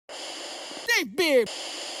big beard.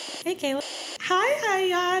 Hey, Kayla. Hi,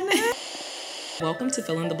 Iyanna. Welcome to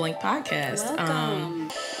Fill in the Blank podcast.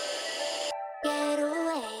 Welcome.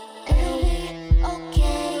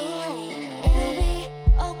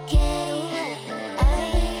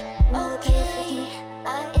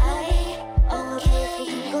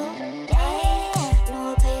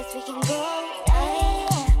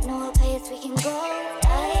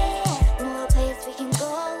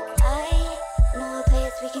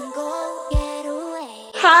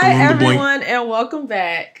 Hi, everyone, and welcome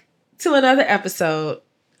back to another episode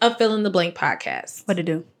of Fill in the Blank podcast. What to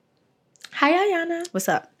do? Hi, Iyanna. What's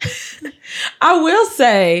up? I will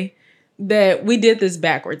say that we did this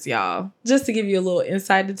backwards, y'all, just to give you a little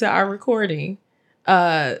insight into our recording.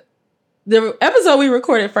 The episode we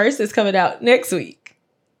recorded first is coming out next week.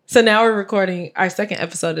 So now we're recording our second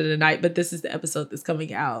episode of the night, but this is the episode that's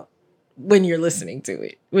coming out when you're listening to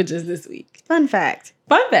it, which is this week. Fun fact.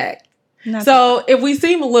 So if we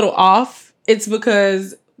seem a little off, it's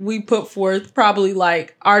because we put forth probably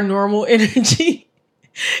like our normal energy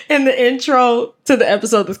in the intro to the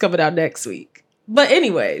episode that's coming out next week. But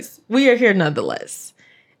anyways, we are here nonetheless.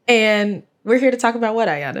 And we're here to talk about what,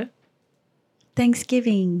 Iyanna?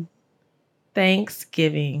 Thanksgiving.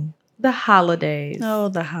 The holidays. Oh,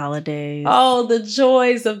 the holidays. Oh, the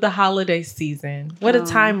joys of the holiday season. What a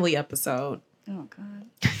timely episode. Oh, God.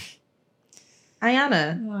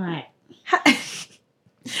 Iyanna. What?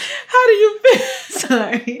 How do you feel?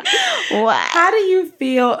 Sorry. What? How do you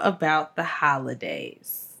feel about the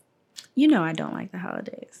holidays? You know I don't like the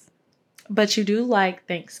holidays. But you do like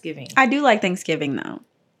Thanksgiving. I do like Thanksgiving, though.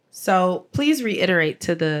 So please reiterate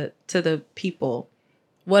to the people,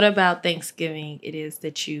 what about Thanksgiving it is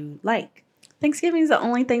that you like? Thanksgiving is the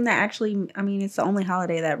only thing that actually, it's the only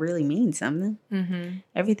holiday that really means something. Mm-hmm.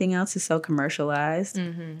 Everything else is so commercialized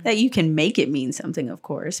Mm-hmm. that you can make it mean something, of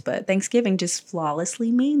course. But Thanksgiving just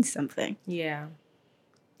flawlessly means something. Yeah.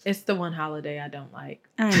 It's the one holiday I don't like.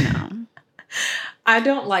 I know. I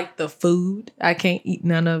don't like the food. I can't eat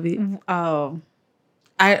none of it. Oh.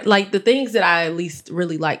 I like the things that I at least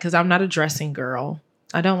really like because I'm not a dressing girl.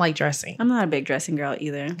 I don't like dressing. I'm not a big dressing girl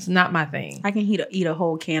either. It's not my thing. I can eat a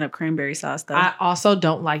whole can of cranberry sauce, though. I also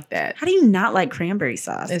don't like that. How do you not like cranberry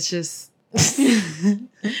sauce? It's just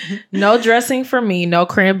no dressing for me, no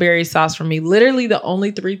cranberry sauce for me. Literally the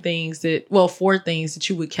only four things that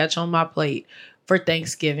you would catch on my plate for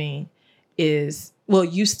Thanksgiving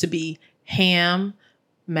used to be ham,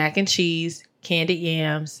 mac and cheese, candied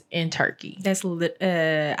yams, and turkey. That's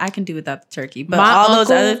I can do without the turkey, but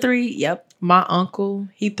those other three, yep. My uncle,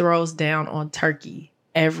 he throws down on turkey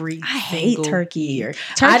every single turkey. year.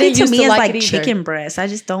 Turkey to me is like chicken breast. I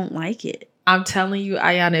just don't like it. I'm telling you,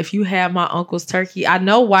 Iyanna, if you have my uncle's turkey, I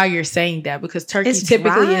know why you're saying that because turkey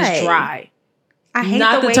typically is dry. I hate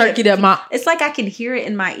not the turkey that it's like I can hear it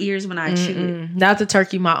in my ears when I chew it. Not the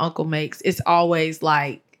turkey my uncle makes. It's always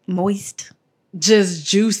like moist, just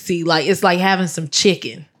juicy. Like it's like having some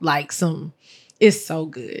chicken, it's so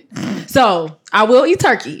good. So I will eat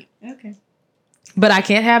turkey. Okay. But I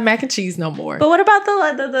can't have mac and cheese no more. But what about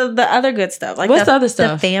the other good stuff? Like what's the other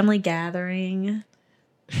stuff? The family gathering.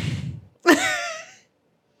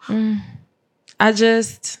 I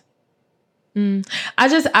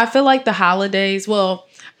feel like the holidays,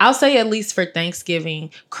 I'll say at least for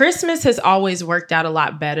Thanksgiving, Christmas has always worked out a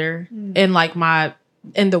lot better in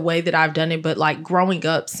the way that I've done it. But like growing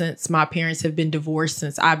up, since my parents have been divorced,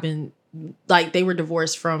 since I've been they were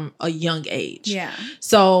divorced from a young age. Yeah.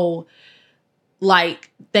 So like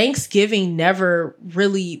Thanksgiving they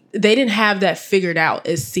didn't have that figured out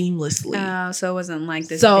as seamlessly. Oh, so it wasn't like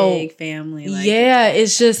this big family.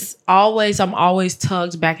 It's just I'm always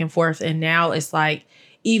tugged back and forth. And now it's like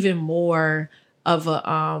even more of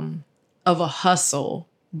a hustle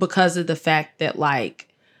because of the fact that like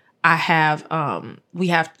we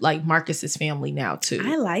have like Marcus's family now too.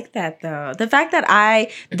 I like that though. The fact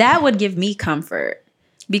that would give me comfort.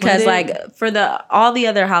 Because like for all the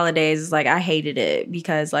other holidays, like I hated it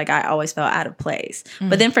because like I always felt out of place. Mm-hmm.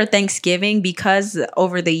 But then for Thanksgiving, because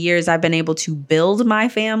over the years I've been able to build my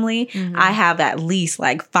family, I have at least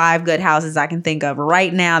like 5 good houses I can think of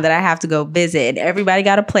right now that I have to go visit. And everybody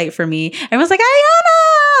got a plate for me. Everyone's like,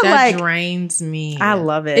 Iyanna! That drains me. I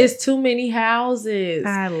love it. It's too many houses.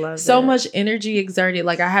 I love it. So much energy exerted.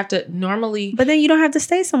 Like I have to normally. But then you don't have to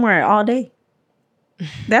stay somewhere all day.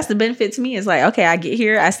 That's the benefit to me. It's like, okay, I get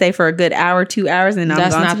here, I stay for a good hour, 2 hours, and I'm gone.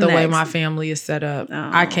 That's not the way my family is set up. Oh.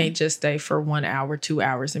 I can't just stay for 1 hour, 2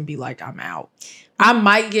 hours and be like, I'm out. I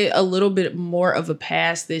might get a little bit more of a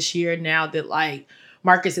pass this year now that like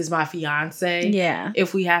Marcus is my fiance. Yeah.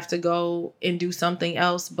 If we have to go and do something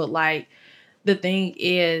else. But like the thing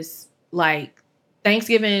is, like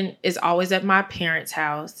Thanksgiving is always at my parents'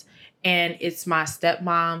 house, and it's my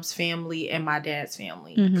stepmom's family and my dad's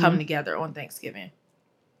family come together on Thanksgiving.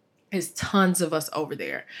 There's tons of us over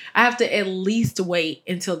there. I have to at least wait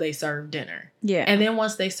until they serve dinner. Yeah. And then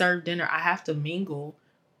once they serve dinner, I have to mingle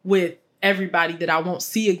with everybody that I won't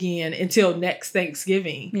see again until next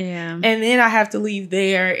Thanksgiving. Yeah. And then I have to leave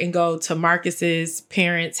there and go to Marcus's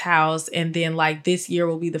parents' house. And then like this year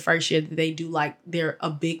will be the first year that they do like a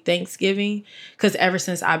big Thanksgiving. Because ever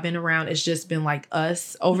since I've been around, it's just been like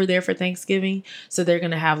us over there for Thanksgiving. So they're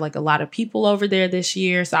going to have like a lot of people over there this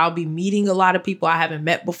year. So I'll be meeting a lot of people I haven't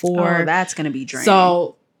met before. Oh, that's going to be draining.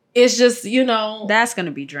 So it's just, you know. That's going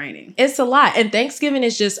to be draining. It's a lot. And Thanksgiving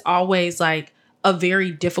is just always like a very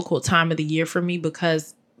difficult time of the year for me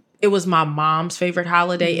because it was my mom's favorite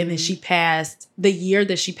holiday. And then the year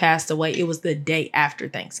that she passed away, it was the day after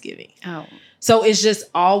Thanksgiving. Oh. So it's just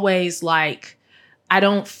always like, I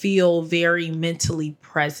don't feel very mentally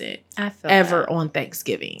present on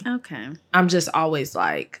Thanksgiving. Okay. I'm just always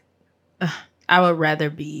like, I would rather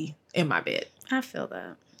be in my bed. I feel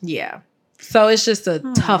that. Yeah. So it's just a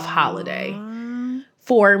tough holiday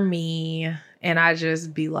for me. And I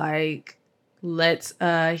just be like, let's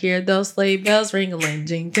hear those sleigh bells ringling,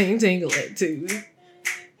 jing, ting, tingling too.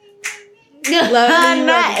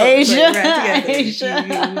 Not Asia.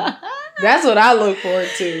 That's what I look forward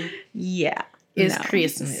to. Yeah. It's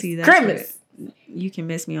Christmas. See, Christmas. You can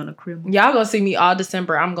miss me on a Christmas. Y'all gonna see me all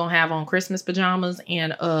December. I'm gonna have on Christmas pajamas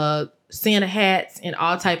and Santa hats and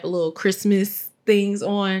all type of little Christmas things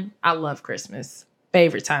on. I love Christmas.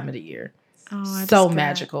 Favorite time of the year. Oh, so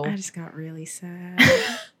magical. I just got really sad.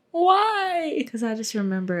 Why? Because I just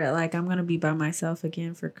remember it like I'm going to be by myself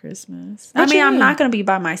again for Christmas. What I mean, you I'm mean? not going to be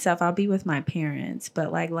by myself. I'll be with my parents.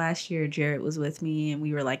 But like last year, Jared was with me and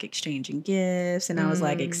we were like exchanging gifts. And I was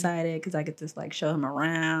like excited because I could just like show him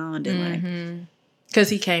around. And like. Because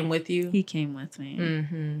he came with you? He came with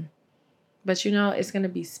me. But you know, it's going to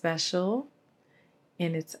be special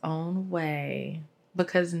in its own way.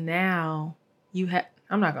 Because now you have...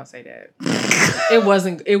 I'm not gonna say that. It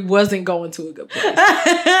wasn't going to a good place.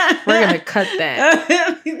 We're gonna cut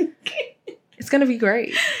that. It's gonna be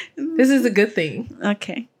great. This is a good thing.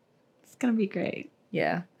 Okay. It's gonna be great.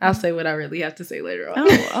 Yeah. I'll say what I really have to say later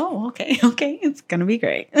on. Okay. Okay. It's gonna be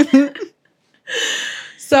great.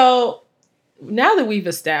 So now that we've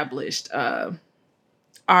established our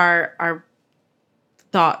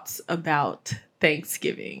thoughts about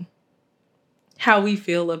Thanksgiving, how we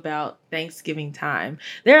feel about Thanksgiving time.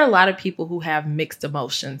 There are a lot of people who have mixed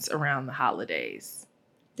emotions around the holidays.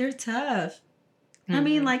 They're tough. I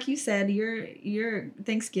mean, like you said, your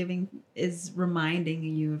Thanksgiving is reminding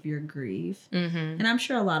you of your grief. And I'm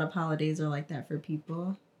sure a lot of holidays are like that for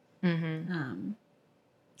people.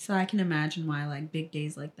 So I can imagine why like big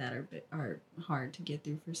days like that are hard to get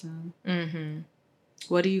through for some.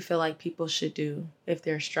 What do you feel like people should do if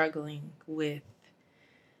they're struggling with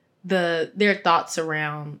their thoughts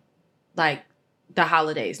around like the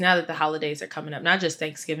holidays, now that the holidays are coming up, not just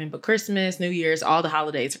Thanksgiving, but Christmas, New Year's, all the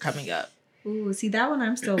holidays are coming up? Ooh, see, that one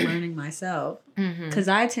I'm still learning myself. Because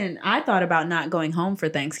I thought about not going home for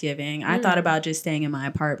Thanksgiving. I thought about just staying in my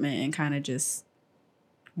apartment and kind of just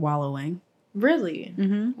wallowing. Really?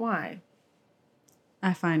 Why?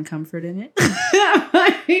 I find comfort in it.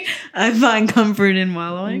 I find comfort in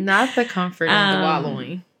wallowing. Not the comfort in the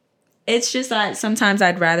wallowing. It's just that sometimes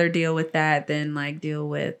I'd rather deal with that than like deal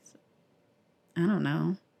with, I don't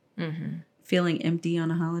know, feeling empty on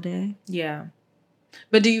a holiday. Yeah.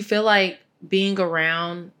 But do you feel like being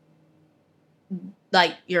around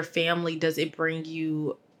like your family, does it bring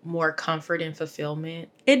you more comfort and fulfillment?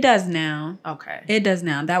 It does now. Okay. It does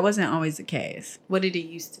now. That wasn't always the case. What did it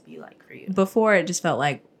used to be like for you? Before, it just felt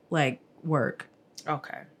like work.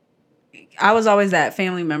 Okay. I was always that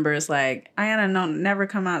family member. It's like, Iyanna never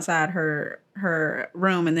come outside her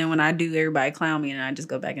room, and then when I do, everybody clown me, and I just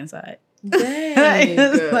go back inside. Dang.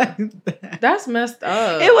 That's messed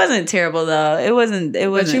up. It wasn't terrible though. It wasn't.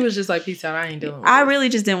 But she was just like, peace out. I ain't dealing with I this. really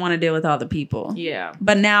just didn't want to deal with all the people. Yeah.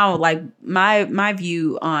 But now, like my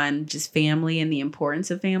view on just family and the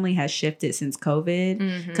importance of family has shifted since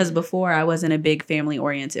COVID. Because before I wasn't a big family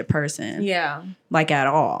oriented person. Yeah. Like at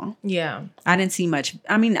all. Yeah. I didn't see much.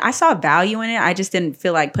 I mean, I saw value in it. I just didn't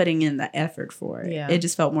feel like putting in the effort for it. Yeah. It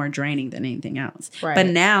just felt more draining than anything else. Right. But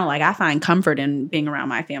now, like, I find comfort in being around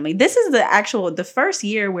my family. This is the first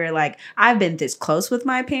year where, like, I've been this close with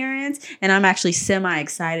my parents, and I'm actually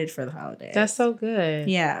semi-excited for the holidays. That's so good.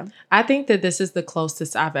 Yeah. I think that this is the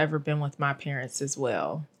closest I've ever been with my parents as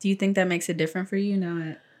well. Do you think that makes it different for you?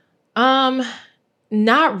 No.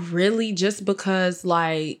 Not really, just because,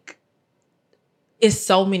 like, it's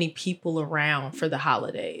so many people around for the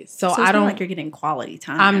holidays. So it's I don't not like you're getting quality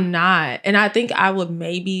time. I'm not. And I think I would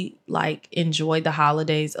maybe like enjoy the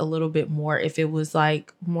holidays a little bit more if it was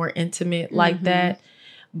like more intimate like that.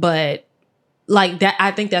 But like that,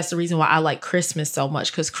 I think that's the reason why I like Christmas so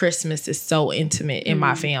much, because Christmas is so intimate in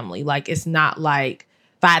my family. Like it's not like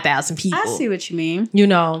 5,000 people. I see what you mean. You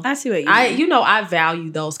know, I see what you mean. I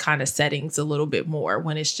value those kind of settings a little bit more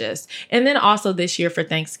when it's just. And then also this year for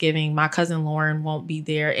Thanksgiving, my cousin Lauren won't be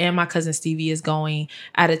there, and my cousin Stevie is going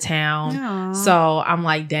out of town. Aww. So I'm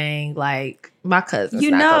like, dang, like my cousin's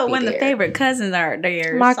you not know gonna be when there. the favorite cousins aren't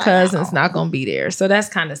there. My cousin's not gonna be there, so that's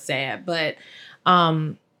kind of sad. But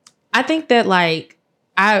I think that like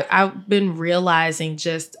I've been realizing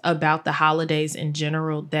just about the holidays in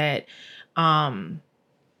general that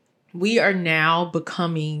we are now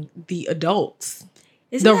becoming the adults.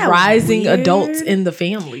 Isn't the rising weird? Adults in the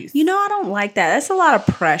families. You know, I don't like that. That's a lot of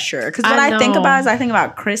pressure. Because what I think about is I think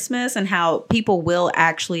about Christmas and how people will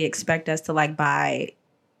actually expect us to like buy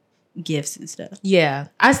gifts and stuff. Yeah.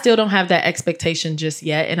 I still don't have that expectation just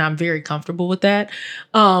yet, and I'm very comfortable with that.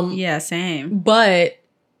 Yeah, same. But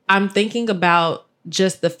I'm thinking about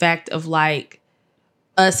just the fact of like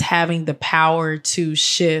us having the power to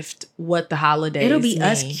shift what the holidays It'll be mean.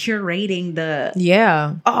 us curating the...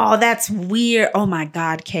 Yeah. Oh, that's weird. Oh my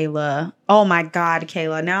God, Kayla.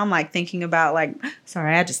 Now I'm like thinking about like...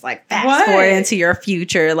 Sorry, I just like fast forward into your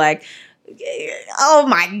future. Like... Oh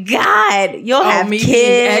my God. You'll have me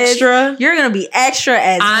kids. Extra. You're going to be extra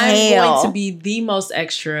as hell. I'm going to be the most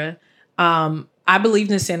extra. I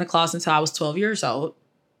believed in Santa Claus until I was 12 years old.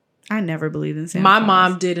 I never believed in Santa Claus. My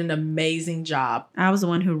mom did an amazing job. I was the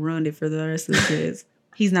one who ruined it for the rest of the kids.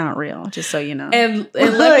 He's not real, just so you know. And let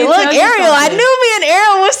me tell you Ariel, I knew me and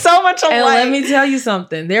Ariel was so much alike. And let me tell you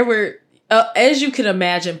something. There were, as you can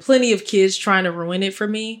imagine, plenty of kids trying to ruin it for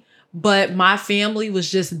me. But my family was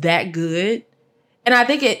just that good. And I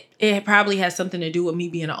think it probably has something to do with me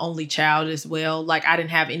being an only child as well. Like I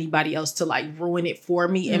didn't have anybody else to like ruin it for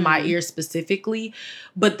me in my ear specifically.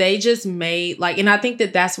 But they just made like, and I think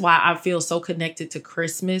that that's why I feel so connected to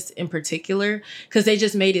Christmas in particular. Because they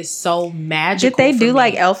just made it so magical. Did they do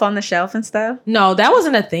like Elf on the Shelf and stuff? No, that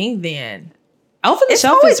wasn't a thing then. Elf on the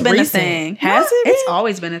Shelf has is been recent. a thing. Has it been? It's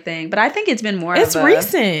always been a thing. But I think it's been more It's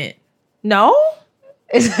recent. No?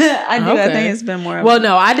 I think it's been more. Well,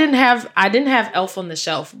 no, I didn't have Elf on the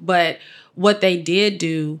Shelf, but what they did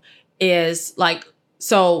do is like,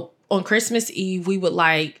 so on Christmas Eve we would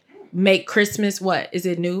like make Christmas. What is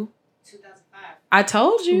it new? 2005. I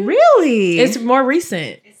told you. Really? It's more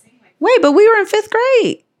recent. Wait, but we were in 5th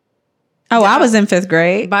grade. Oh, I was in 5th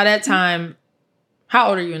grade. By that time, how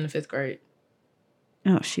old are you in the 5th grade?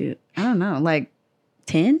 Oh shoot, I don't know, like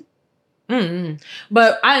 10.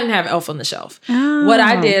 But I didn't have Elf on the Shelf. Oh. What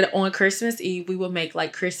I did on Christmas Eve, we would make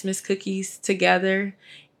like Christmas cookies together.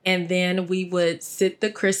 And then we would sit the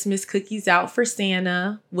Christmas cookies out for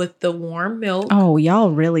Santa with the warm milk. Oh, y'all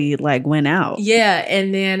really like went out. Yeah.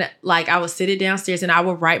 And then like I would sit it downstairs and I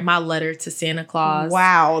would write my letter to Santa Claus.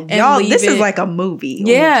 Wow. Y'all, this is like a movie.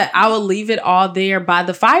 Yeah. I would leave it all there by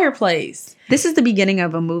the fireplace. This is the beginning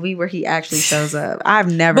of a movie where he actually shows up.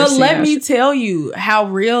 I've never seen it. But let me tell you how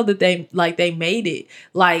real that they made it.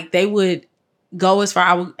 Like they would go as far.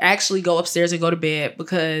 I would actually go upstairs and go to bed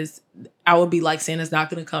because I would be like, Santa's not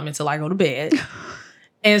going to come until I go to bed.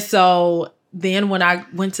 And so then when I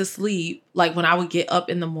went to sleep, like when I would get up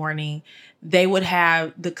in the morning, they would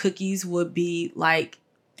have the cookies would be like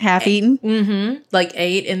half eaten. Mm-hmm. Like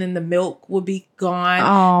 8, and then the milk would be gone.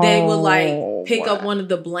 Oh, they would like pick up one of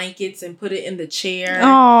the blankets and put it in the chair.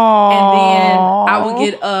 Oh, and then I would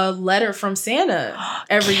get a letter from Santa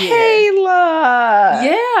every year. Kayla.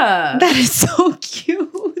 Yeah. That is so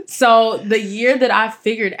cute. So the year that I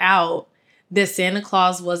figured out that Santa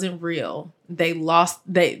Claus wasn't real, they messed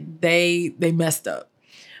up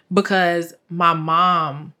because my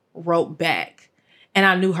mom wrote back. And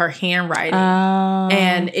I knew her handwriting.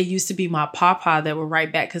 And it used to be my papa that would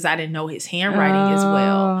write back because I didn't know his handwriting as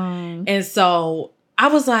well. And so I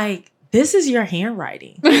was like, this is your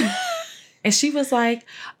handwriting. And she was like,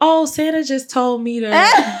 oh, Santa just told me to.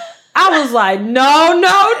 I was like, no.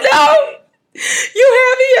 You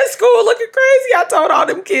had me at school looking crazy. I told all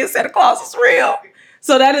them kids Santa Claus is real.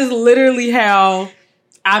 So that is literally how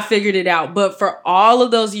I figured it out. But for all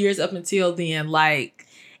of those years up until then, like,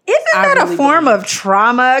 isn't that really a form of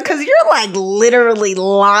trauma? Because you're like literally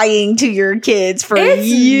lying to your kids for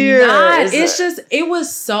years. Not. It's just, it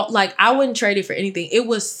was so, like, I wouldn't trade it for anything. It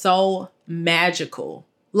was so magical.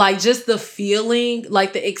 Like, just the feeling,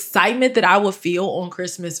 like the excitement that I would feel on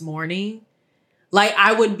Christmas morning. Like,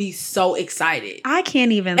 I would be so excited. I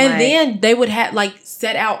can't even. And then they would have like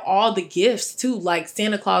set out all the gifts too. Like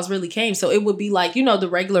Santa Claus really came. So it would be like, you know, the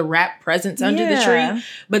regular wrapped presents under the tree.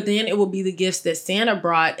 But then it would be the gifts that Santa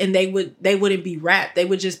brought, and they wouldn't be wrapped. They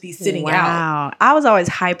would just be sitting out. Wow. I was always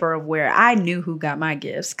hyper aware. I knew who got my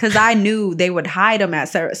gifts because I knew they would hide them at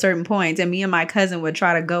certain points. And me and my cousin would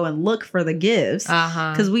try to go and look for the gifts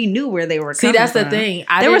because we knew where they were coming from. See, that's the thing.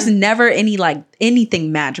 There was never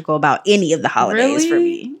anything magical about any of the holidays for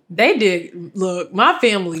me. They did. Look, my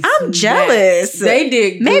family. I'm jealous. They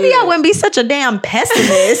did good. Maybe I wouldn't be such a damn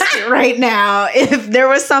pessimist right now if there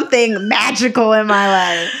was something magical in my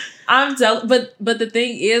life. I'm jealous. But the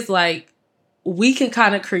thing is, like, we can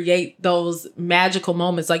kind of create those magical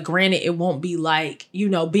moments. Like, granted, it won't be like, you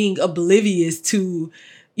know, being oblivious to,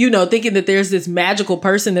 you know, thinking that there's this magical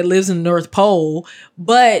person that lives in the North Pole,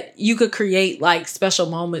 but you could create like special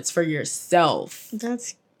moments for yourself.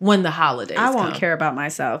 That's when the holidays I won't come. care about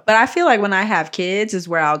myself. But I feel like when I have kids is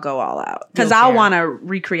where I'll go all out. Because I want to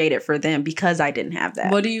recreate it for them because I didn't have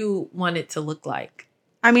that. What do you want it to look like?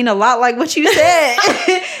 I mean, a lot like what you said.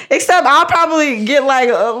 Except I'll probably get like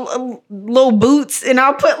little boots and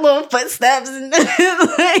I'll put little footsteps. And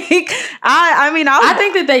I think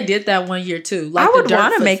that they did that one year too. Like I would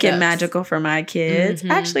want to make it magical for my kids.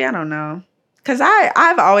 Mm-hmm. Actually, I don't know. Because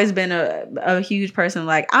I've always been a huge person.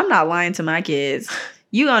 Like, I'm not lying to my kids.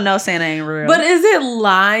 You gonna know Santa ain't real. But is it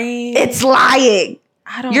lying? It's lying.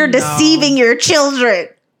 I don't know. You're deceiving your children.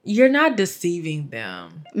 You're not deceiving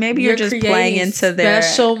them. Maybe you're just playing into their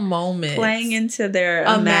special moments. Playing into their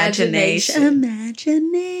imagination.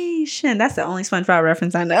 Imagination. That's the only SpongeBob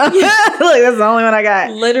reference I know. Look, that's the only one I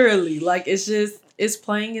got. Literally. Like, it's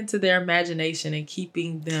playing into their imagination and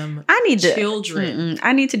keeping them children.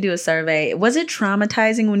 I need to do a survey. Was it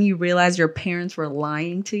traumatizing when you realized your parents were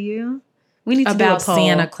lying to you? We need to do a poll.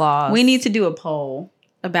 Santa Claus. We need to do a poll.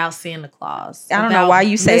 About Santa Claus. I don't know why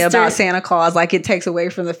you say about Santa Claus like it takes away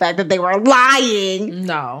from the fact that they were lying.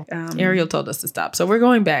 No. Ariel told us to stop. So we're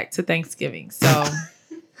going back to Thanksgiving. So,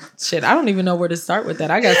 shit, I don't even know where to start with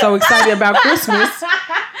that. I got so excited about Christmas.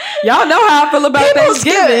 Y'all know how I feel about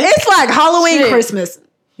Thanksgiving. It's like Halloween, Christmas.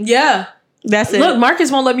 Yeah. That's it. Look,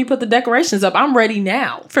 Marcus won't let me put the decorations up. I'm ready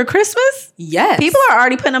now. For Christmas? Yes. People are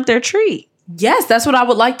already putting up their tree. Yes, that's what I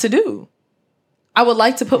would like to do. I would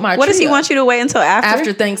like to put my. What does he want you to wait until after?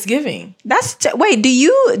 After Thanksgiving. Wait. Do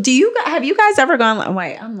you have you guys ever gone?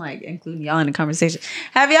 Wait, I'm like including y'all in the conversation.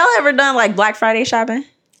 Have y'all ever done like Black Friday shopping?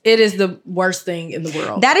 It is the worst thing in the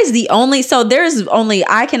world. That is the only. So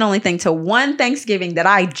I can only think to one Thanksgiving that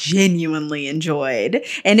I genuinely enjoyed,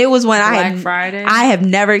 and it was when Black Friday. I have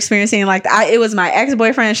never experienced anything like that. It was my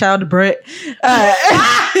ex-boyfriend. Shout out to Britt. It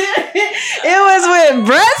was with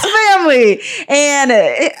Brett's family,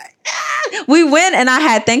 and. We went and I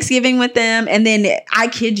had Thanksgiving with them, and then I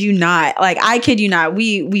kid you not,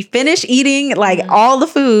 we finished eating all the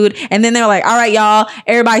food, and then they were like, all right, y'all,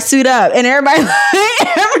 everybody suit up, and everybody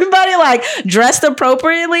like dressed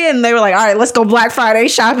appropriately, and they were like, all right, let's go Black Friday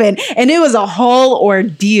shopping, and it was a whole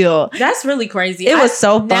ordeal. That's really crazy. It was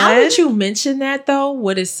so fun. Now that you mention that though,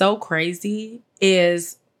 what is so crazy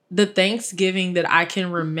is the Thanksgiving that I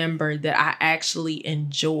can remember that I actually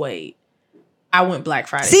enjoyed. I went Black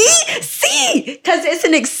Friday. See, because it's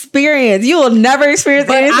an experience. You will never experience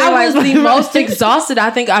anything like that. I was the most exhausted I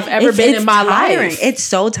think I've ever been in my life. It's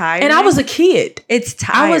so tiring. And I was a kid. It's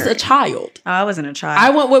tiring. I was a child. Oh, I wasn't a child.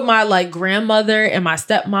 I went with my grandmother and my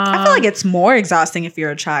stepmom. I feel like it's more exhausting if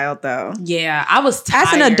you're a child, though. Yeah, I was tired.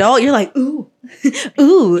 As an adult, you're like, ooh,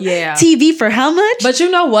 yeah. TV for how much? But you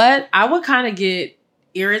know what? I would kind of get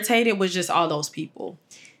irritated with just all those people.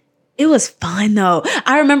 It was fun though.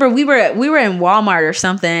 I remember we were in Walmart or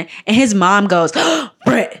something, and his mom goes, oh,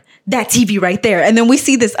 Brett, that TV right there. And then we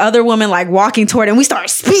see this other woman like walking toward it, and we start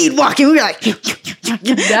speed walking. We were like, crazy.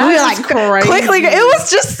 Quickly. It was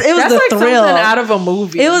that's the thrill. Something out of a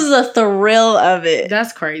movie. It was the thrill of it.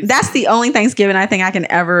 That's crazy. That's the only Thanksgiving I think I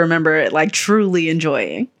can ever remember like truly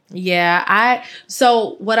enjoying. Yeah.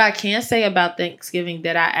 So what I can say about Thanksgiving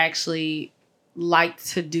that I actually like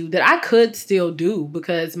to do, that I could still do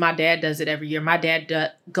because my dad does it every year. My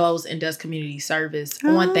dad goes and does community service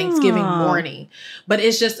on Thanksgiving morning, but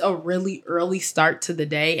it's just a really early start to the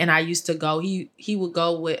day. And I used to go. He would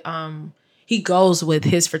go with he goes with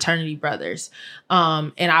his fraternity brothers,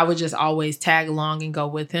 and I would just always tag along and go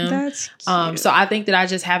with him. That's cute. So I think that I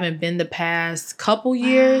just haven't been the past couple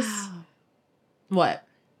years. What?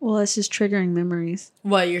 Well, it's just triggering memories.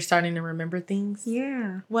 What, you're starting to remember things?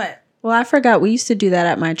 Yeah. What? Well, I forgot. We used to do that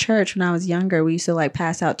at my church when I was younger. We used to like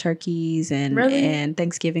pass out turkeys and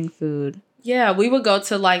Thanksgiving food. Yeah, we would go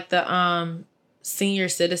to like the senior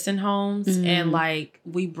citizen homes, and like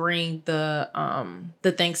we bring the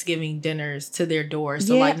Thanksgiving dinners to their doors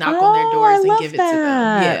to like knock on their doors and give it to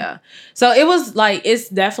them. Yeah. So it was like, it's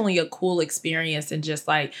definitely a cool experience. And just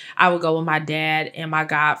like, I would go with my dad and my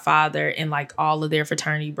godfather and like all of their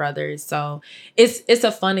fraternity brothers. So it's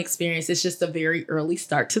a fun experience. It's just a very early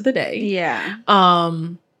start to the day. Yeah.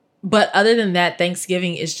 But other than that,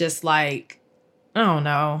 Thanksgiving is just like, I don't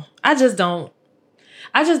know. I just don't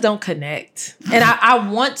connect. And I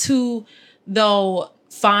want to, though,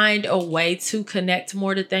 find a way to connect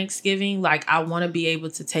more to Thanksgiving. Like, I want to be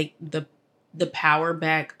able to take the power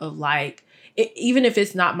back of like, even if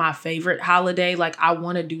it's not my favorite holiday, like I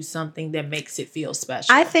want to do something that makes it feel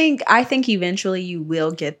special. I think eventually you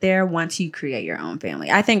will get there once you create your own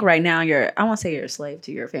family. I think right now I won't say you're a slave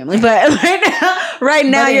to your family, but right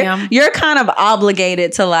now you're kind of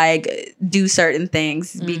obligated to like do certain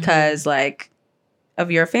things because like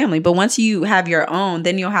of your family. But once you have your own,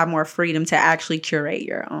 then you'll have more freedom to actually curate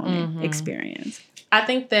your own experience. I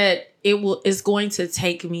think that it's going to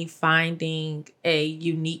take me finding a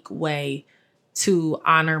unique way to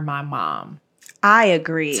honor my mom. I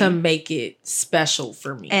agree. To make it special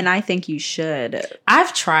for me. And I think you should.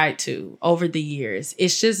 I've tried to over the years.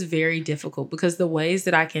 It's just very difficult because the ways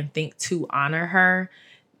that I can think to honor her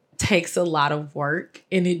takes a lot of work,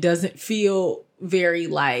 and it doesn't feel very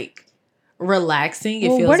like relaxing. It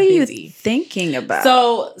feels busy. What are you thinking about?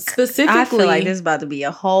 So specifically, I feel like this is about to be a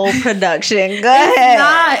whole production. Go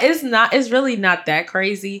ahead. It's really not that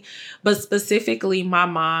crazy. But specifically, my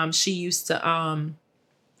mom, she used to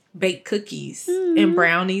bake cookies and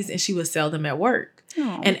brownies, and she would sell them at work.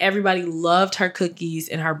 Oh. And everybody loved her cookies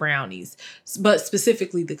and her brownies, but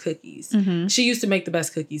specifically the cookies. She used to make the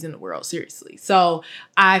best cookies in the world, seriously. So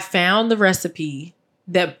I found the recipe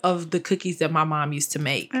of the cookies that my mom used to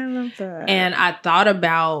make. I love that. And I thought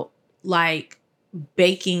about like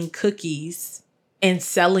baking cookies and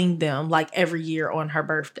selling them like every year on her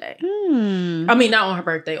birthday. I mean, not on her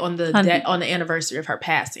birthday, on the anniversary of her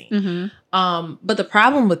passing. But the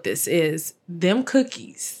problem with this is them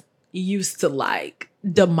cookies used to like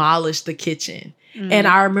demolish the kitchen. And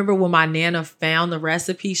I remember when my Nana found the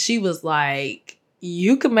recipe, she was like,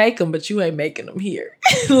 you can make them, but you ain't making them here.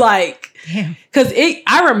 Like, because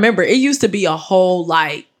I remember it used to be a whole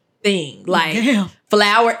like thing, like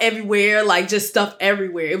flour everywhere, like just stuff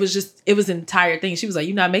everywhere. It was an entire thing. She was like,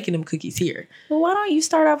 you're not making them cookies here. Well, why don't you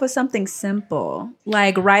start off with something simple?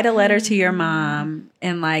 Like write a letter to your mom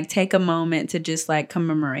and like take a moment to just like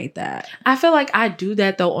commemorate that. I feel like I do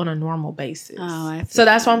that though on a normal basis. So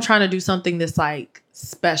that's why I'm trying to do something that's like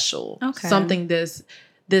special. Okay. Something this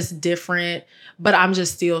different, but I'm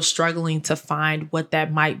just still struggling to find what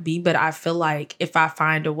that might be. But I feel like if I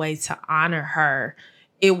find a way to honor her,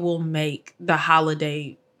 it will make the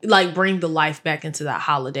holiday, like bring the life back into that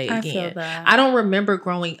holiday again. I feel that. I don't remember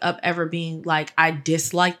growing up ever being like, I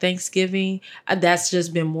dislike Thanksgiving. That's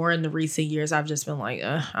just been more in the recent years. I've just been like,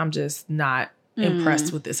 I'm just not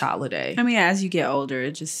impressed with this holiday. I mean, as you get older,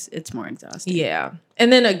 it's more exhausting. Yeah.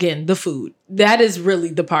 And then again, the food. That is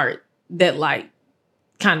really the part that like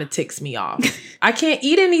kind of ticks me off. I can't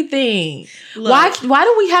eat anything. Look,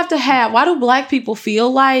 why do Black people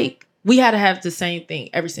feel like we had to have the same thing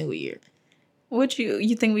every single year? What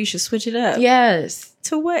you think we should switch it up? Yes.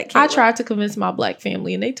 To what, Kayla? I tried to convince my Black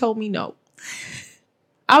family and they told me no.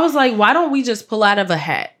 I was like, why don't we just pull out of a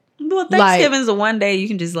hat? Well, Thanksgiving's the one day you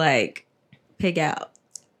can just like pick out.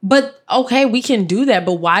 But okay, we can do that.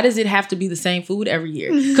 But why does it have to be the same food every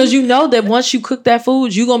year? Because you know that once you cook that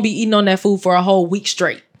food, you're going to be eating on that food for a whole week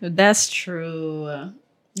straight. That's true.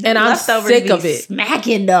 And I'm sick of it.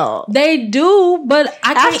 Smacking though. They do, but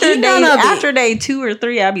I can't eat none of it. After day 2 or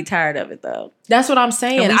 3, I'd be tired of it though. That's what I'm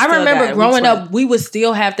saying. I remember growing up, we would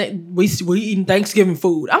still have that. We eating Thanksgiving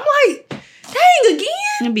food. I'm like, dang, again.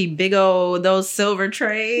 It'd be big old those silver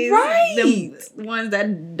trays, right? Them ones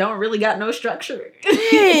that don't really got no structure.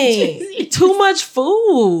 Dang, too much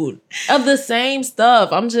food of the same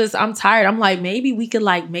stuff. I'm tired. I'm like, maybe we could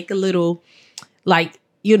like make a little, like,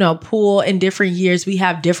 you know, pool in different years. We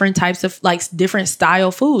have different types of like different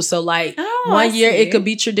style food. So like one year it could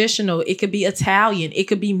be traditional, it could be Italian, it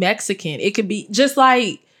could be Mexican, it could be just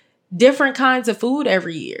like different kinds of food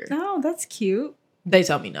every year. Oh, that's cute. They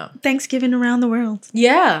told me no. Thanksgiving around the world.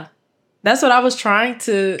 Yeah. That's what I was trying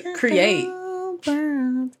to create. I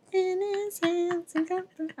don't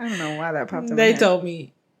know why that popped in my head. They told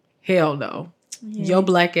me, hell no. Yeah. Your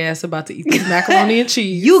Black ass about to eat this macaroni and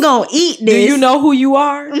cheese. You gonna eat this. Do you know who you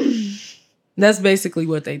are? That's basically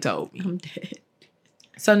what they told me. I'm dead.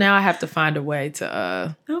 So now I have to find a way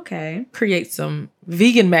to create some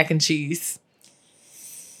vegan mac and cheese.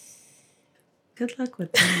 Good luck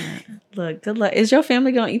with that. Look, good luck. Is your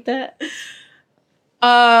family gonna eat that?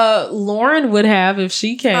 Lauren would have if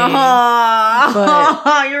she came.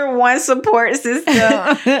 But your one support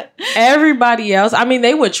system. Everybody else, I mean,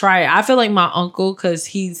 they would try it. I feel like my uncle, because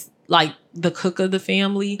he's like the cook of the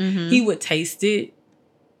family, he would taste it.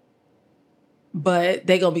 But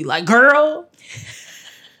they gonna be like, girl,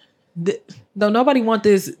 don't nobody want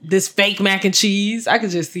this fake mac and cheese. I could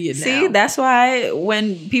just see it now. See, that's why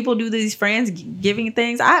when people do these Friendsgiving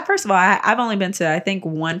things, first of all, I've only been to, I think,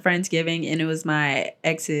 one Friendsgiving, and it was my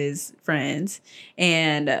ex's friends.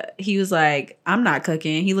 And he was like, I'm not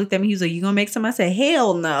cooking. He looked at me, he was like, you gonna make some? I said,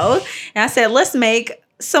 hell no. And I said, let's make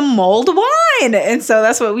some mulled wine. And so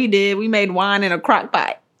that's what we did. We made wine in a crock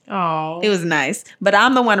pot. Oh, it was nice. But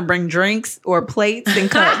I'm the one to bring drinks or plates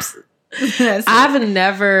and cups. I've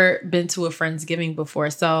never been to a Friendsgiving before.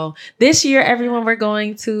 So this year, everyone, we're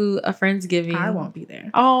going to a Friendsgiving. I won't be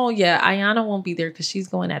there. Oh, yeah. Iyanna won't be there because she's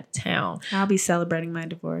going out of town. I'll be celebrating my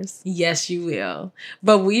divorce. Yes, you will.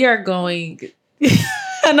 But we are going...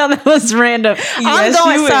 I know that was random.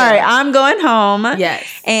 I'm going home.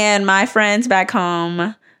 Yes. And my friends back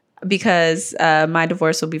home, because my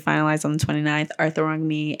divorce will be finalized on the 29th, are throwing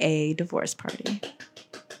me a divorce party.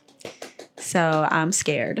 So I'm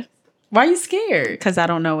scared. Why are you scared? Because I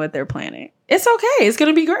don't know what they're planning. It's okay. It's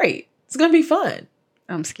going to be great. It's going to be fun.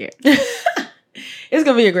 I'm scared. It's going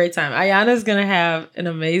to be a great time. Iyanna's going to have an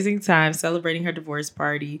amazing time celebrating her divorce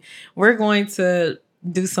party. We're going to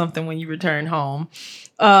do something when you return home.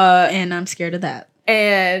 And I'm scared of that.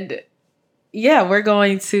 And yeah, we're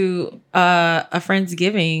going to a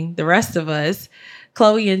Friendsgiving. The rest of us,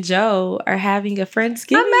 Chloe and Joe, are having a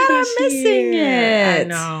Friendsgiving. I'm mad I'm missing it. I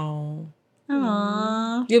know.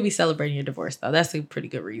 Aww. You'll be celebrating your divorce, though. That's a pretty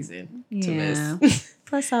good reason to miss.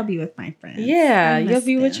 Plus, I'll be with my friends. Yeah, you'll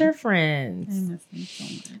be with your friends. I miss them so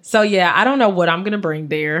much. So yeah, I don't know what I'm gonna bring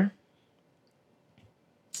there.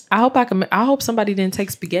 I hope somebody didn't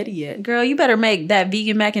take spaghetti yet. Girl, you better make that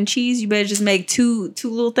vegan mac and cheese. You better just make two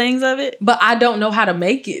little things of it. But I don't know how to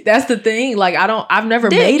make it. That's the thing. Like I've never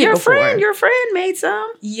made it before. Your friend made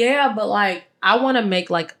some. Yeah, but like I want to make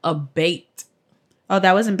like a baked. Oh,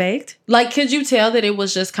 that wasn't baked? Like, could you tell that it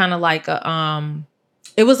was just kind of like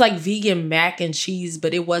it was like vegan mac and cheese,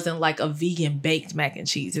 but it wasn't like a vegan baked mac and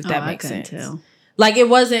cheese, if that makes sense. Tell. Like it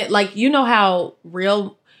wasn't like, you know how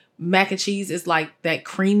real mac and cheese is like that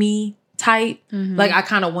creamy type? Mm-hmm. Like I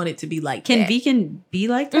kind of want it to be like Can that. vegan be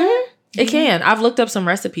like that? Mm-hmm. It can. I've looked up some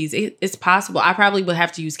recipes. It's possible. I probably would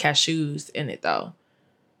have to use cashews in it though.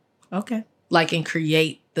 Okay. Like and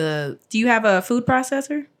create the... Do you have a food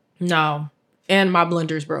processor? No. And my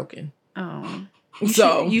blender's broken. Oh.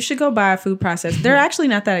 You should go buy a food processor. They're actually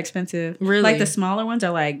not that expensive. Really? Like the smaller ones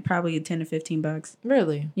are like probably $10 to $15.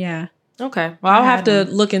 Really? Yeah. Okay. Well, I'll have to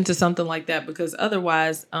look into something like that because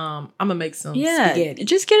otherwise, I'm gonna make some spaghetti.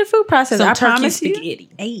 Just get a food processor. Some I turkey promise spaghetti.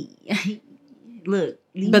 Hey, look.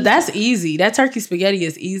 But that's easy. That turkey spaghetti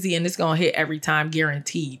is easy and it's gonna hit every time,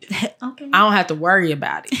 guaranteed. Okay. I don't have to worry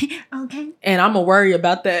about it. Okay. And I'm gonna worry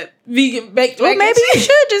about that vegan baked. Well, maybe you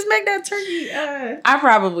should just make that turkey. I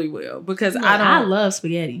probably will because I love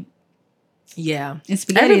spaghetti. Yeah, and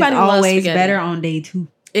spaghetti is always better on day 2.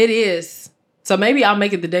 It is. So maybe I'll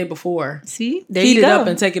make it the day before. See, there heat you go. Heat it up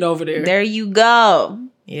and take it over there. There you go.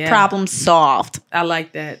 Yeah, problem solved. I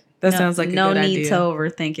like that. That sounds like a good idea. No need to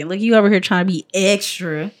overthink it. Look, you over here trying to be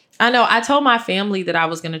extra. I know. I told my family that I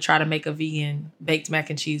was going to try to make a vegan baked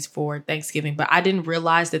mac and cheese for Thanksgiving, but I didn't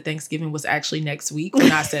realize that Thanksgiving was actually next week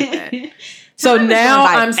when I said that. So now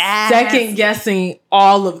I'm second guessing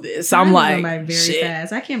all of this. I'm like, very shit.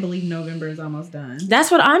 Fast. I can't believe November is almost done.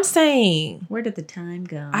 That's what I'm saying. Where did the time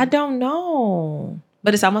go? I don't know,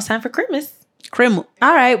 but it's almost time for Christmas. All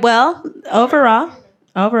right. Well,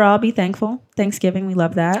 overall, be thankful. Thanksgiving, we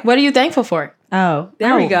love that. What are you thankful for? Oh,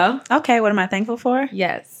 there we go. Okay, what am I thankful for?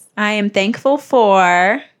 Yes. I am thankful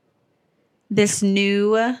for this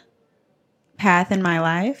new path in my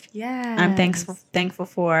life. Yeah. I'm thankful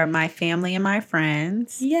for my family and my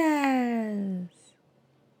friends. Yes.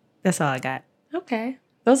 That's all I got. Okay.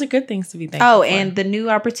 Those are good things to be thankful for. And the new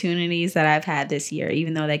opportunities that I've had this year,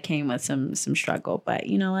 even though they came with some struggle. But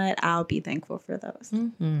you know what? I'll be thankful for those.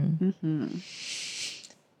 Mm-hmm. Mm-hmm.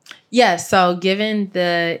 Yeah, so given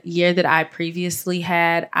the year that I previously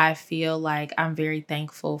had, I feel like I'm very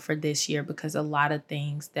thankful for this year because a lot of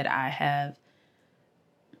things that I have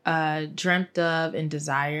dreamt of and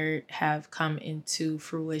desired have come into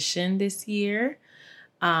fruition this year.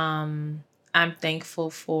 I'm thankful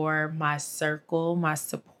for my circle, my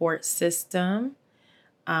support system,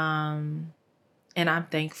 and I'm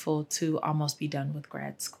thankful to almost be done with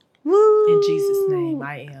grad school. Woo! In Jesus' name,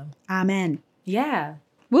 I am. Amen. Yeah.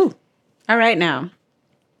 Woo. All right, now.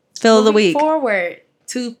 Fill of the week. Forward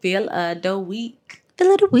to fill of the week.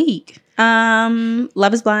 Fill of the week.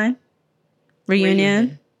 Love is Blind.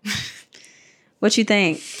 Reunion. What you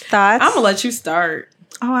think? Thoughts? I'm gonna let you start.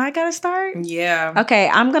 Oh, I gotta start? Yeah. Okay,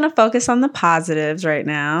 I'm gonna focus on the positives right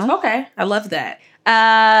now. Okay. I love that.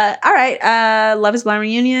 All right. Love is Blind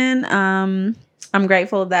reunion. I'm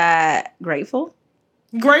grateful that Grateful?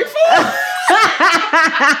 You're thankful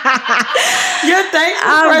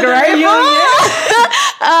I'm for grateful. the reunion?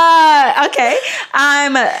 Okay.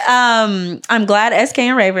 I'm glad SK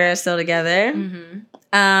and Raver are still together.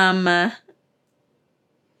 Mm-hmm.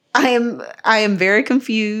 I am very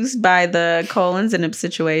confused by the Cole and Zenib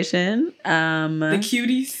situation.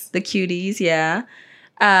 The cuties, yeah.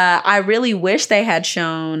 I really wish they had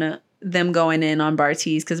shown them going in on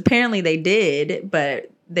Bartiz because apparently they did,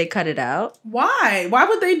 but they cut it out. Why? Why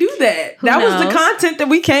would they do that? Who that knows? was the content that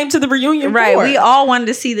we came to the reunion right. for. We all wanted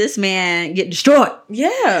to see this man get destroyed.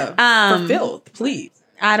 Yeah. For filth, please.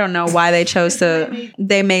 I don't know why they chose to.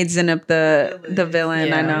 They made Zenib the villain.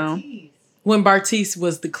 Yeah. I know. When Bartiz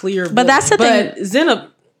was the clear villain. But that's the thing. Zenib,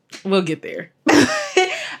 we'll get there.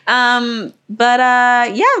 Yeah.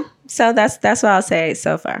 So that's what I'll say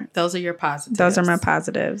so far. Those are your positives. Those are my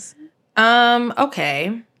positives.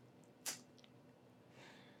 Okay.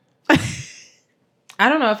 I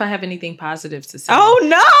don't know if I have anything positive to say. Oh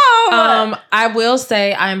no! I will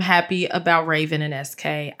say I'm happy about Raven and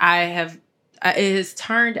SK. It has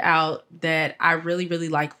turned out that I really, really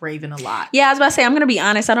like Raven a lot. Yeah, I was about to say, I'm going to be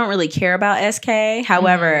honest. I don't really care about SK.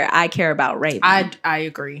 However, I care about Raven. I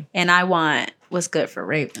agree. And I want what's good for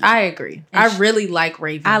Raven. I agree. I really like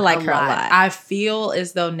Raven. I like her a lot. I feel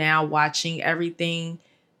as though now watching everything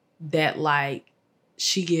that like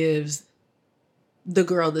she gives the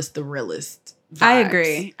girl that's the realest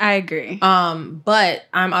vibes. I agree. But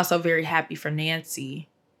I'm also very happy for Nancy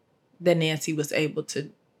that Nancy was able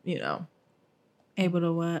to, Able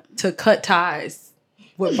to what? To cut ties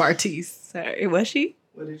with Bartiz. Sorry, was she?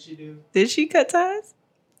 What did she do? Did she cut ties?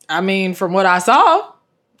 I mean, from what I saw,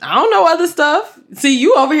 I don't know other stuff. See,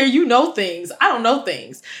 you over here, you know things. I don't know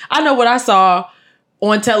things. I know what I saw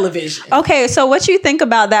on television. Okay, so what you think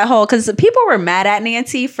about that whole, because people were mad at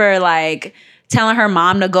Nancy for like telling her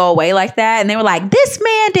mom to go away like that. And they were like, this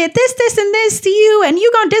man did this, and this to you. And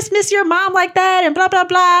you gonna dismiss your mom like that and blah, blah,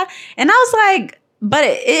 blah. And I was like, but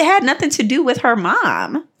it had nothing to do with her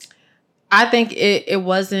mom. I think it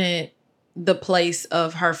wasn't the place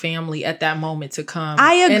of her family at that moment to come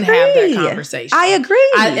and have that conversation. I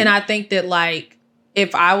agree. And I think that like,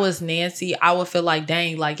 if I was Nancy, I would feel like,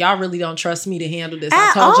 dang, like y'all really don't trust me to handle this.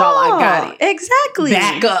 I told y'all I got it. Exactly.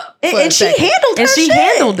 Back up. And she handled her shit.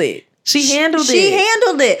 She handled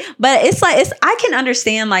it. But I can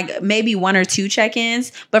understand like maybe 1 or 2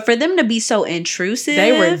 check-ins, but for them to be so intrusive.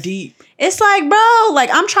 They were deep. It's like, bro,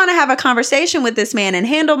 like I'm trying to have a conversation with this man and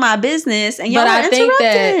handle my business, and y'all are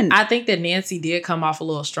interrupting. I think that Nancy did come off a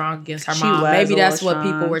little strong against her mom. Maybe that's what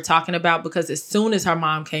people were talking about, because as soon as her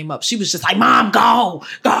mom came up, she was just like, "Mom, go."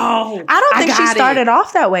 I don't think she started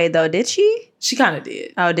off that way though, did she? She kind of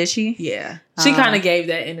did. Oh, did she? Yeah. She kind of gave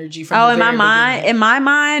that energy from the in very beginning. In my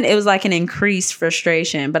mind, it was like an increased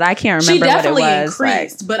frustration, but I can't remember what it was. She definitely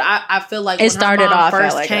increased, like, but I feel like it when started her mom off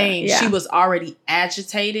first like came, she was already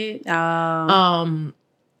agitated. But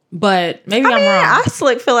maybe I'm wrong. I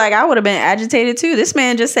feel like I would have been agitated too. This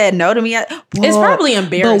man just said no to me. It's probably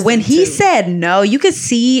embarrassing. But when he said no, you could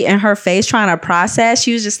see in her face trying to process.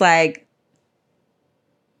 She was just like,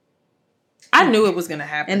 I knew it was going to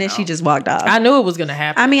happen. And then she just walked off. I knew it was going to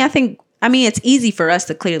happen. I mean, it's easy for us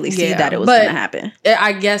to clearly see that it was going to happen.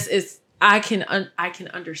 I guess I can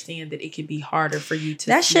understand that it can be harder for you to.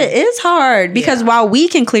 That shit is hard because while we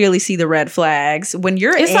can clearly see the red flags, when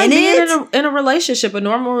you're it's like being in a relationship, a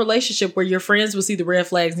normal relationship where your friends will see the red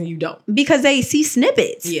flags and you don't, because they see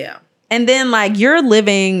snippets. Yeah. And then like you're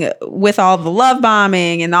living with all the love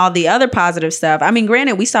bombing and all the other positive stuff. I mean,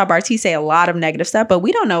 granted, we saw Bartiz say a lot of negative stuff, but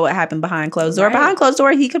we don't know what happened behind closed door. Right. Behind closed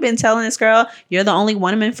door, he could have been telling this girl, "You're the only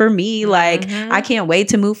woman for me. Like, I can't wait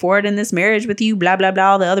to move forward in this marriage with you." Blah blah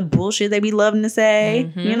blah. All the other bullshit they be loving to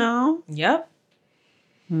say. You know. Yep.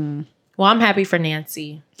 Well, I'm happy for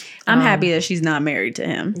Nancy. I'm happy that she's not married to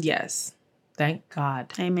him. Yes. Thank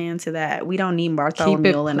God. Amen to that. We don't need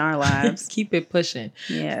Bartholomew in our lives. Keep it pushing.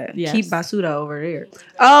 Yeah. Yes. Keep Basuda over there.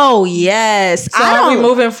 Oh, yes. So are we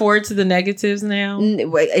moving forward to the negatives now?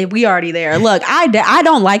 We already there. Look, I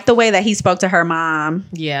don't like the way that he spoke to her mom.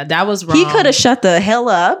 Yeah, that was wrong. He could have shut the hell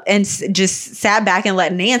up and just sat back and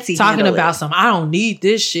let Nancy talking about some, I don't need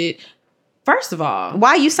this shit. First of all,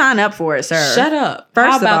 why you sign up for it, sir? Shut up. First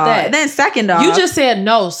How of about all, that? Then second off, you just said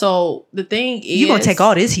no. So the thing is, you gonna take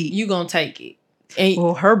all this heat. You gonna take it. And,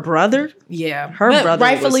 well, her brother, her brother,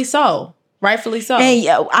 rightfully so.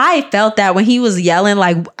 And I felt that when he was yelling,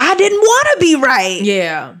 like, I didn't want to be right.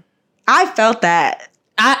 Yeah, I felt that.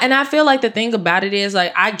 I feel like the thing about it is,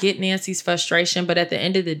 like, I get Nancy's frustration, but at the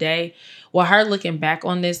end of the day, well, her looking back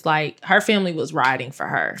on this, like, her family was riding for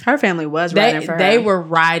her. Her family was riding for her. They were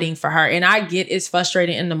riding for her. And I get it's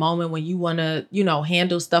frustrating in the moment when you want to,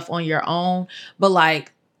 handle stuff on your own. But,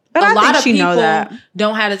 like, but a lot of people that.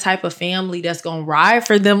 Don't have the type of family that's going to ride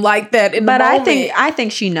for them like that in the moment. I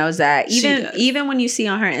think she knows that. Even when you see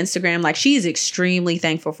on her Instagram, like, she's extremely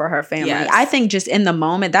thankful for her family. Yes. I think just in the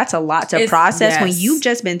moment, that's a lot to process when you've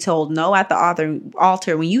just been told no at the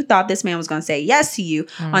altar, when you thought this man was going to say yes to you,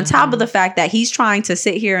 on top of the fact that he's trying to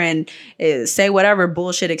sit here and say whatever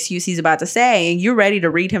bullshit excuse he's about to say, and you're ready to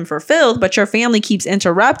read him for filth, but your family keeps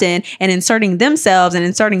interrupting and inserting themselves and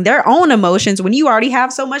inserting their own emotions when you already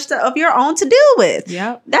have so much of your own to deal with.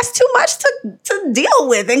 Yeah, that's too much to deal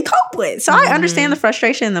with and cope with. So I understand the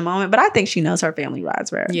frustration in the moment, but I think she knows her family rides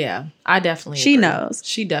for her. Yeah, I definitely she agree. knows.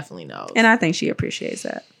 She definitely knows, and I think she appreciates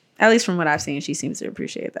that. At least from what I've seen, she seems to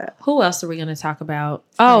appreciate that. Who else are we going to talk about?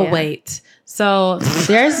 Oh, wait. So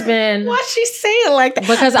there's been... Why'd she say it like that?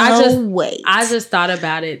 Because I just thought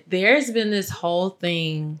about it. There's been this whole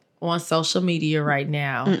thing on social media right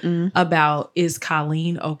now about, is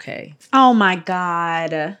Colleen okay? Oh my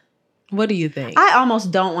God. What do you think? I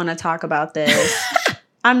almost don't want to talk about this.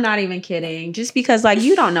 I'm not even kidding. Just because, like,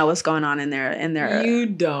 you don't know what's going on in there. You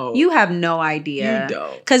don't. You have no idea. You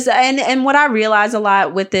don't. Because, and what I realize a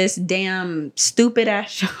lot with this damn stupid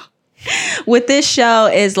ass show, with this show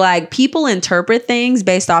is, like, people interpret things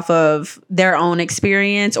based off of their own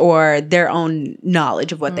experience or their own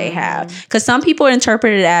knowledge of what they have. Because some people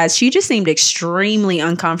interpret it as she just seemed extremely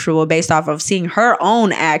uncomfortable based off of seeing her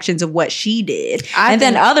own actions of what she did.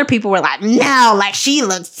 Then other people were like, no, like, she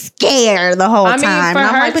looked scared the whole time. For and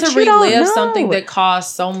I'm her like, but to relive something that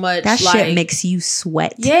caused so much, that shit makes you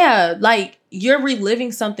sweat. Yeah, like, you're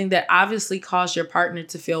reliving something that obviously caused your partner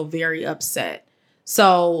to feel very upset.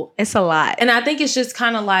 So it's a lot. And I think it's just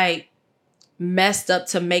kind of like messed up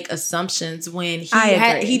to make assumptions when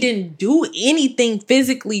he didn't do anything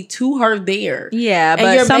physically to her there. Yeah,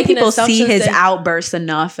 but some people see his outbursts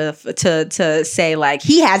enough to say, like,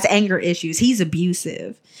 he has anger issues. He's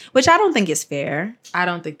abusive, which I don't think is fair. I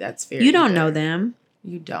don't think that's fair. You don't know them.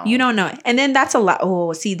 You don't know. And then that's a lot.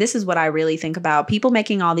 Oh, see, this is what I really think about. People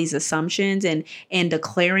making all these assumptions and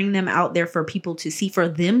declaring them out there for people to see, for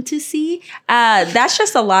them to see. That's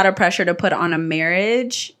just a lot of pressure to put on a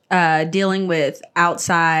marriage, dealing with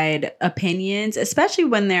outside opinions, especially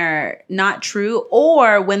when they're not true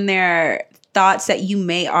or when they're thoughts that you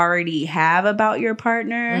may already have about your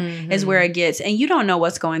partner is where it gets. And you don't know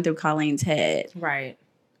what's going through Colleen's head. Right.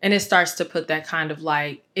 And it starts to put that kind of,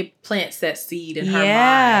 like, it plants that seed in her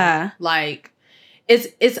mind. Like,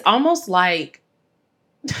 it's almost like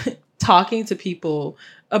talking to people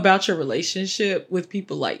about your relationship with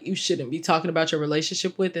people, like, you shouldn't be talking about your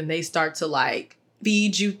relationship with, and they start to, like,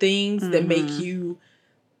 feed you things that make you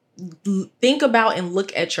think about and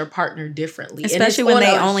look at your partner differently. Especially when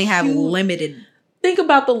they only have limited. Think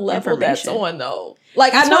about the level that's on, though.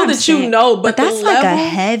 Like, that's I know that you know, but that's like a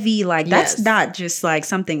heavy, like, that's not just like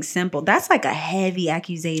something simple. That's like a heavy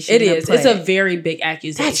accusation. It is. It's a very big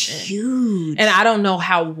accusation. That's huge. And I don't know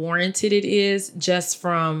how warranted it is just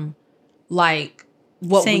from, like,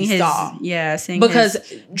 what we saw. Yeah, seeing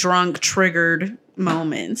his drunk, triggered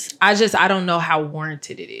moments. I don't know how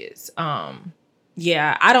warranted it is.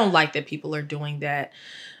 Yeah, I don't like that people are doing that.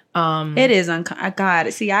 It is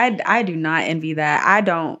God. See, I do not envy that.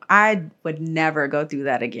 I would never go through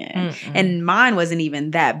that again. And mine wasn't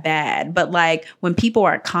even that bad. But, like, when people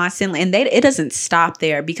are constantly, and it doesn't stop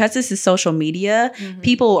there because this is social media.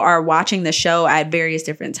 People are watching the show at various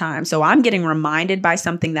different times. So I'm getting reminded by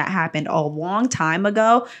something that happened a long time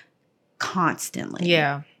ago constantly.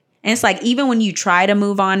 Yeah. And it's like, even when you try to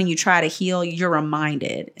move on and you try to heal, you're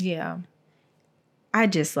reminded. Yeah.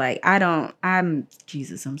 Jesus,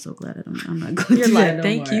 I'm so glad I'm not going You're to like, that no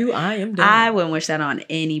thank more. you, I am done. I wouldn't wish that on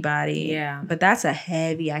anybody. Yeah. But that's a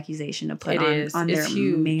heavy accusation to put on their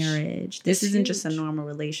marriage. This isn't just a normal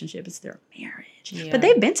relationship, it's their marriage. Yeah. But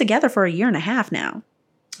they've been together for 1.5 years now.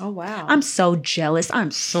 Oh, wow. I'm so jealous.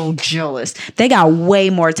 They got way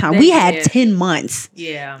more time. We had 10 months.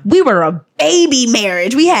 Yeah. We were a baby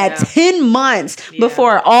marriage. We had 10 months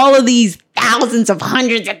before all of these hundreds of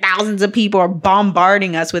thousands of people are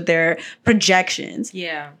bombarding us with their projections.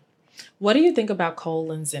 Yeah. What do you think about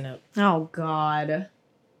Cole and Zenab? Oh, God.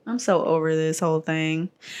 I'm so over this whole thing.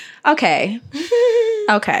 Okay.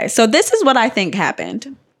 Okay. So this is what I think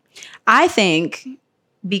happened. I think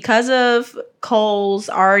because Cole had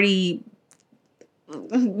already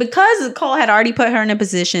put her in a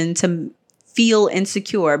position to feel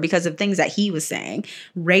insecure because of things that he was saying,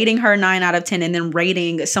 rating her 9 out of 10 and then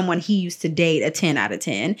rating someone he used to date a 10 out of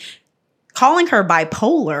 10, calling her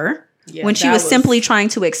bipolar when she was simply trying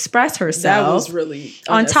to express herself. That was really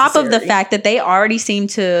on top of the fact that they already seemed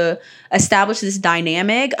to establish this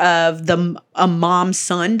dynamic of a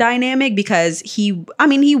mom-son dynamic because he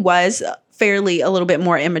was fairly a little bit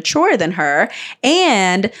more immature than her,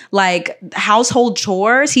 and like household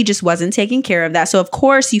chores, he just wasn't taking care of that. So of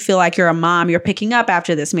course you feel like you're a mom, you're picking up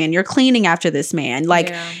after this man, you're cleaning after this man,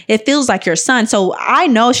 like it feels like your son. So I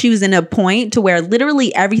know she was in a point to where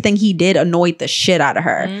literally everything he did annoyed the shit out of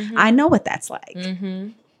her. I know what that's like.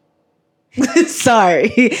 Sorry,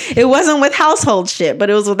 it wasn't with household shit, but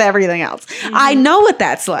it was with everything else. I know what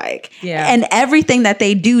that's like. And everything that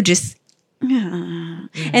they do just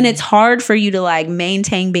and it's hard for you to like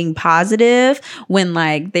maintain being positive when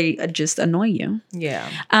like they just annoy you.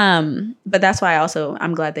 But that's why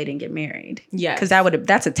I'm glad they didn't get married. Because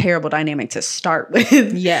that's a terrible dynamic to start with.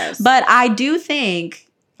 But I do think,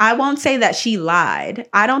 I won't say that she lied.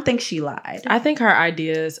 I don't think she lied. I think her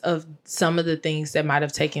ideas of some of the things that might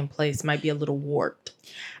have taken place might be a little warped.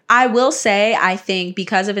 I will say, I think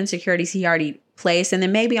because of insecurities he already placed, and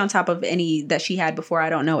then maybe on top of any that she had before, I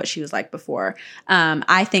don't know what she was like before.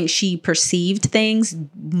 I think she perceived things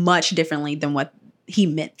much differently than what he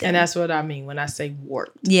meant them. And that's what I mean when I say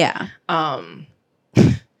warped.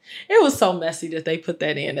 It was so messy that they put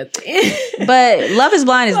that in at the end. But Love is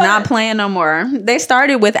Blind is not playing no more. They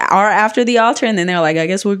started with After the Altar, and then they're like, I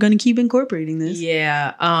guess we're going to keep incorporating this.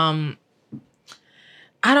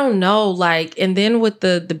 I don't know, like, and then with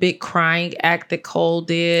the big crying act that Cole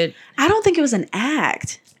did. I don't think it was an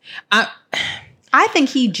act. I think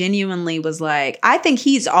he genuinely was like, I think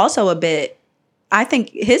his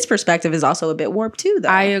perspective is also a bit warped too, though.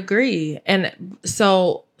 I agree. And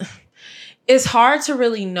so it's hard to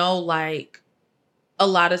really know, like, a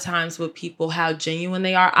lot of times with people, how genuine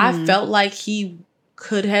they are. I felt like he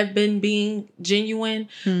could have been being genuine,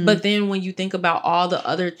 but then when you think about all the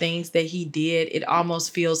other things that he did, it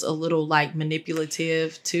almost feels a little like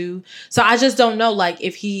manipulative too. So I just don't know, like,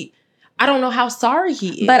 I don't know how sorry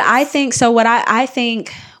he is. But I think so. I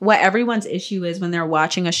think what everyone's issue is when they're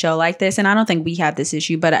watching a show like this, and I don't think we have this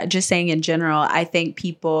issue, but just saying in general, I think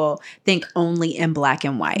people think only in black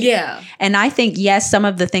and white. And I think, yes, some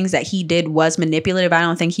of the things that he did was manipulative. I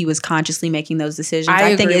don't think he was consciously making those decisions.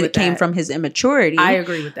 I think it came from his immaturity. I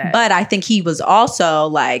agree with that. But I think he was also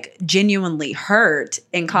like genuinely hurt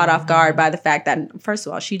and caught off guard by the fact that, first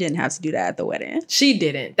of all, she didn't have to do that at the wedding. She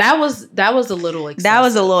didn't. That was a little excessive. That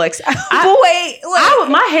was a little excessive.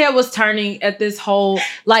 My head was turning at this whole,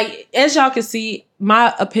 like, as y'all can see,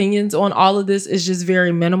 my opinions on all of this is just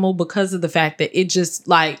very minimal because of the fact that it just,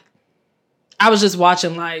 like, I was just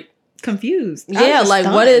watching, like, confused. Yeah, like,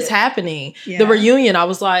 what is happening? The reunion, I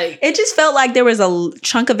was like, it just felt like there was a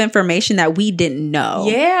chunk of information that we didn't know.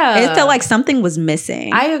 It felt like something was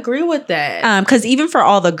missing. I agree with that. Because even for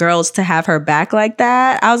all the girls to have her back like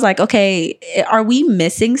that, I was like, okay, are we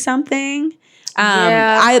missing something?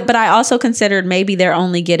 But I also considered maybe they're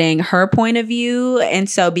only getting her point of view, and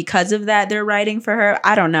so because of that they're writing for her.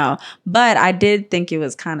 I don't know, but I did think it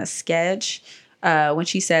was kind of sketch when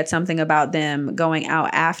she said something about them going out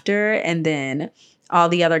after, and then all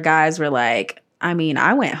the other guys were like, I mean,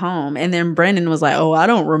 I went home, and then Brendan was like, oh, I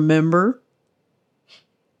don't remember.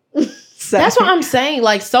 That's what I'm saying.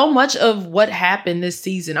 Like, so much of what happened this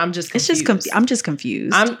season, I'm just confused. I'm just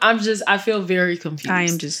confused. I feel very confused. I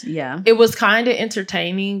am just, It was kind of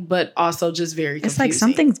entertaining, but also just very confusing. It's like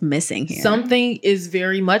something's missing here. Something is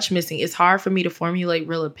very much missing. It's hard for me to formulate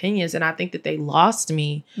real opinions, and I think that they lost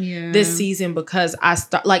me this season because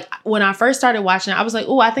when I first started watching it, I was like,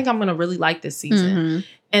 oh, I think I'm going to really like this season.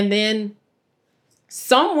 And then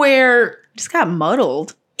somewhere just got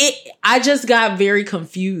muddled. I just got very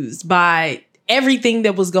confused by everything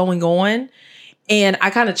that was going on, and I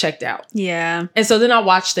kind of checked out. Yeah. And so then I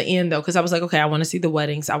watched the end, though, because I was like, okay, I want to see the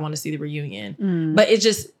weddings. I want to see the reunion. But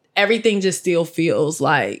everything just still feels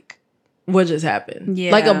like what just happened.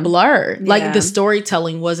 Yeah. Like a blur. Yeah. Like the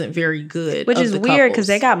storytelling wasn't very good. Which is weird because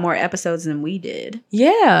they got more episodes than we did.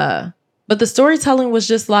 Yeah. But the storytelling was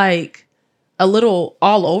just like a little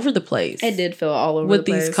all over the place. It did feel all over with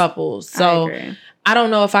these couples. So I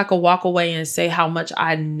don't know if I could walk away and say how much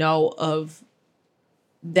I know of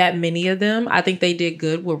that many of them. I think they did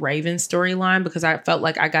good with Raven's storyline because I felt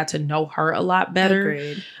like I got to know her a lot better.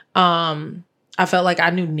 Agreed. I I felt like I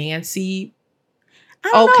knew Nancy. I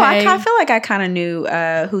don't know. I feel like I kind of knew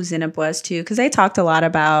who Zenab was too, because they talked a lot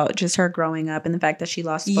about just her growing up and the fact that she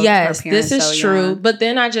lost both her parents. Yes, this is so true. young. But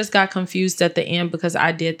then I just got confused at the end because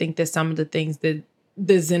I did think that some of the things that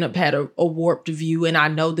Zenab had a warped view, and I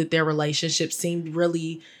know that their relationship seemed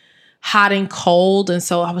really hot and cold, and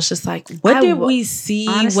so I was just like, what did we see?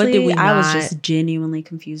 Honestly, what did we not? I was just genuinely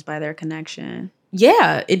confused by their connection.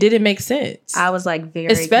 Yeah, it didn't make sense. I was like very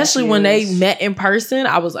especially confused. When they met in person.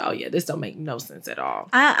 I was like, oh yeah, this don't make no sense at all.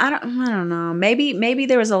 I don't know. Maybe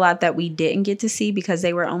there was a lot that we didn't get to see because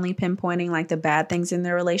they were only pinpointing like the bad things in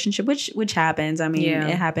their relationship, which happens. I mean,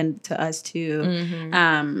 it happened to us too.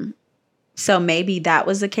 Mm-hmm. So maybe that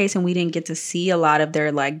was the case and we didn't get to see a lot of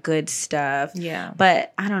their like good stuff. Yeah.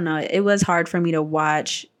 But I don't know. It was hard for me to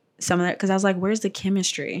watch some of that because I was like, where's the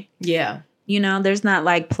chemistry? Yeah. You know, there's not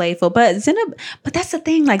like playful, but that's the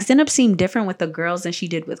thing. Like Zenab seemed different with the girls than she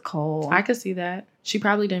did with Cole. I could see that. She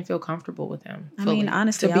probably didn't feel comfortable with him. I mean,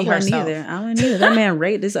 honestly, I wouldn't either. That man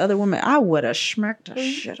raped this other woman. I would have smacked the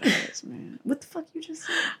shit out of this man. What the fuck you just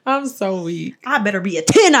said? I'm so weak. I better be a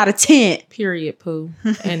 10 out of 10. Period, poo.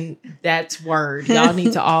 And that's word. Y'all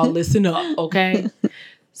need to all listen up, okay?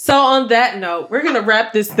 So on that note, we're going to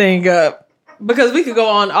wrap this thing up because we could go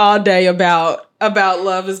on all day about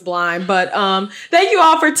Love is Blind. But thank you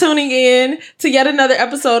all for tuning in to yet another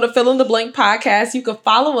episode of Fill in the Blank podcast. You can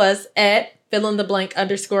follow us at @fillintheblank_ on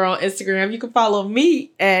Instagram. You can follow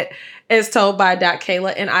me at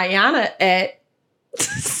astoldby.kayla and Iyanna at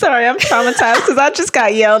sorry, I'm traumatized because I just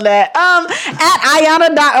got yelled at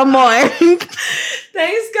Iyanna.amore.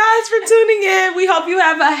 Thanks guys for tuning in. We hope you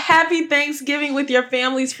have a happy Thanksgiving with your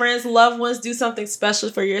families, friends, loved ones. Do something special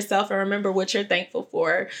for yourself and remember what you're thankful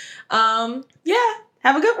for. Yeah,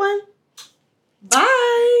 have a good one.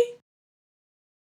 Bye.